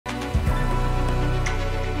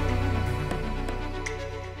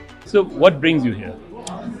So what brings you here?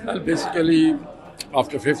 Well, basically,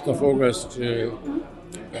 after 5th of August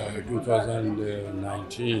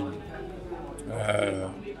 2019,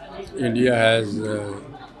 India has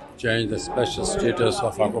changed the special status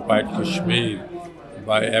of occupied Kashmir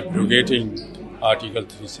by abrogating Article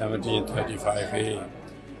 370 and 35A.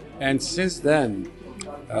 And since then,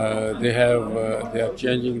 they are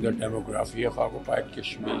changing the demography of occupied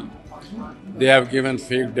Kashmir. They have given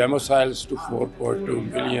fake domiciles to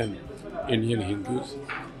 4.2 million Indian Hindus.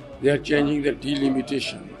 They are changing the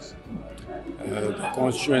delimitations. The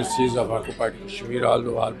constituencies of occupied Kashmir,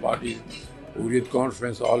 although all parties, Uhrid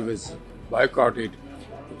Conference always boycotted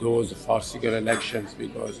those farcical elections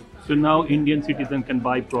because So now Indian citizen can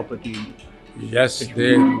buy property. yes,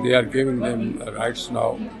 they are giving them rights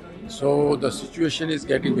now. So the situation is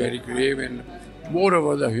getting very grave, and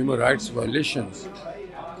moreover, the human rights violations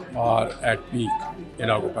are at peak in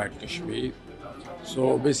occupied Kashmir.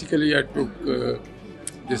 So basically, I took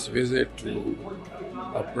this visit to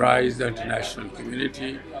apprise the international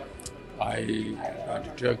community. I went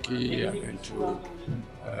to Turkey, I went to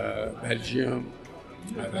Belgium,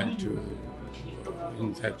 I went to,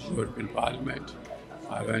 in fact, European Parliament.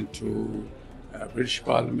 I went to British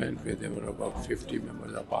Parliament where there were about 50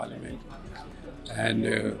 members of Parliament. And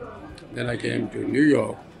then I came to New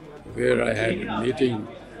York where I had a meeting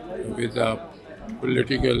with a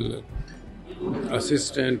political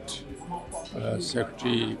assistant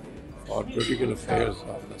secretary for political affairs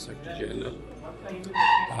of the Secretary General.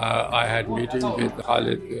 I had meeting with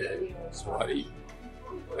Khalid Swari,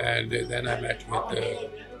 and then I met with the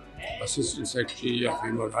Assistant Secretary of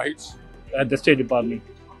Human Rights. At the State Department.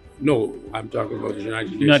 No, I'm talking about the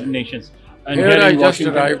United Nations. United Nations. And Here in I just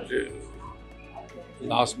Washington. arrived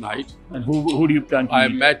last night. And who do you plan to I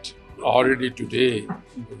meet? met already today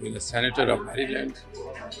with the Senator of Maryland.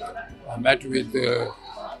 I met with the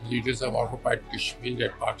leaders of occupied Kashmir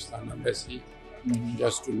at Pakistan Embassy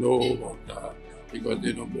just to know about because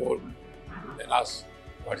they know more than us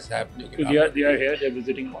what is happening. So they are here, they're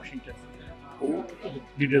visiting Washington. Who?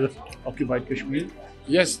 Leaders of occupied Kashmir.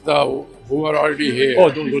 Yes, who are already here. Oh,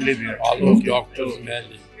 those who live here. All those Okay. doctors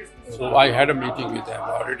mainly. So I had a meeting with them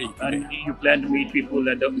already today. And you plan to meet people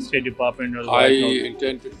at the State Department or the I White House?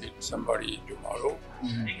 intend to meet somebody tomorrow,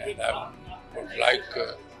 and I would like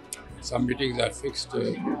some meetings are fixed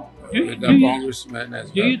with the congressman as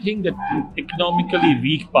Do well. you think that economically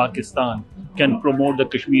weak Pakistan can promote the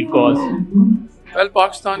Kashmir cause? Well,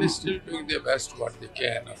 Pakistan is still doing their best what they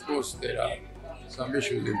can. Of course, there are some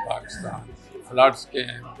issues in Pakistan. Floods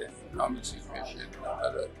came, the economic situation,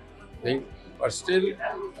 another thing. But still,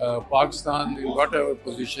 Pakistan, in whatever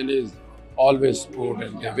position is, always support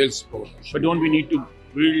and they will support. But don't we need to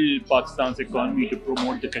build Pakistan's economy to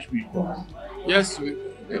promote the Kashmir cause? Yes, we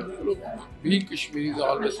Kashmiris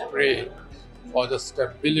always pray for the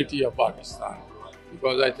stability of Pakistan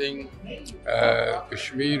because I think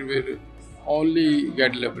Kashmir will only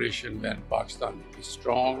get liberation when Pakistan will be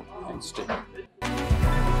strong and stable.